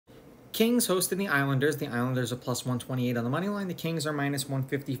Kings hosting the Islanders. The Islanders are plus 128 on the money line. The Kings are minus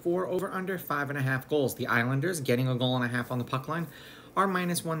 154. Over under 5.5 goals. The Islanders, getting a goal and a half on the puck line, are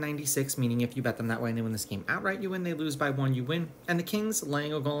minus 196, meaning if you bet them that way and they win this game outright, you win. They lose by 1, you win. And the Kings,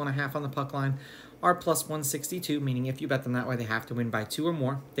 laying a goal and a half on the puck line, are plus 162, meaning if you bet them that way, they have to win by 2 or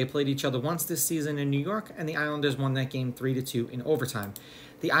more. They played each other once this season in New York, and the Islanders won that game 3-2 in overtime.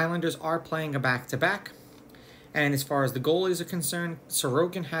 The Islanders are playing a back-to-back. And as far as the goalies are concerned,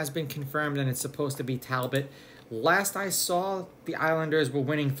 Sorokin has been confirmed, and it's supposed to be Talbot. Last I saw, the Islanders were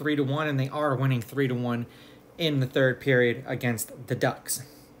winning 3-1, and they are winning 3-1 in the third period against the Ducks.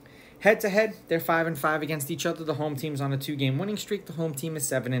 Head-to-head, they're 5-5 against each other. The home team's on a 2-game winning streak. The home team is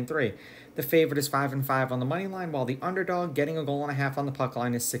 7-3. The favorite is 5-5 on the money line, while the underdog, getting a goal and a half on the puck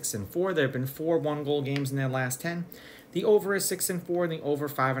line, is 6-4. There have been 4 one-goal games in their last 10. The over is 6-4, and the over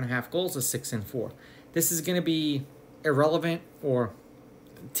 5.5 goals is 6-4. This is going to be irrelevant or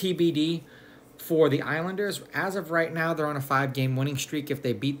TBD for the Islanders. As of right now, they're on a 5-game winning streak. If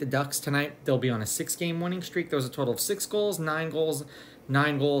they beat the Ducks tonight, they'll be on a 6-game winning streak. There's a total of 6 goals, 9 goals,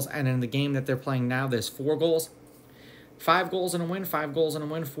 9 goals, and in the game that they're playing now, there's 4 goals. 5 goals and a win, 5 goals and a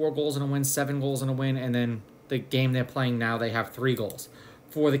win, 4 goals and a win, 7 goals and a win, and then the game they're playing now, they have 3 goals.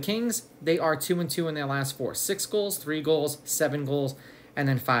 For the Kings, they are 2-2 in their last 4. 6 goals, 3 goals, 7 goals, and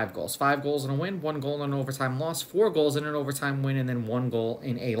then 5 goals. 5 goals and a win, 1 goal in an overtime loss, 4 goals in an overtime win, and then 1 goal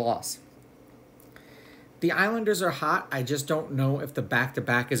in a loss. The Islanders are hot. I just don't know if the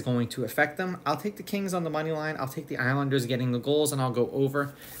back-to-back is going to affect them. I'll take the Kings on the money line. I'll take the Islanders getting the goals, and I'll go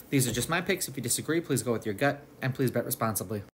over. These are just my picks. If you disagree, please go with your gut, and please bet responsibly.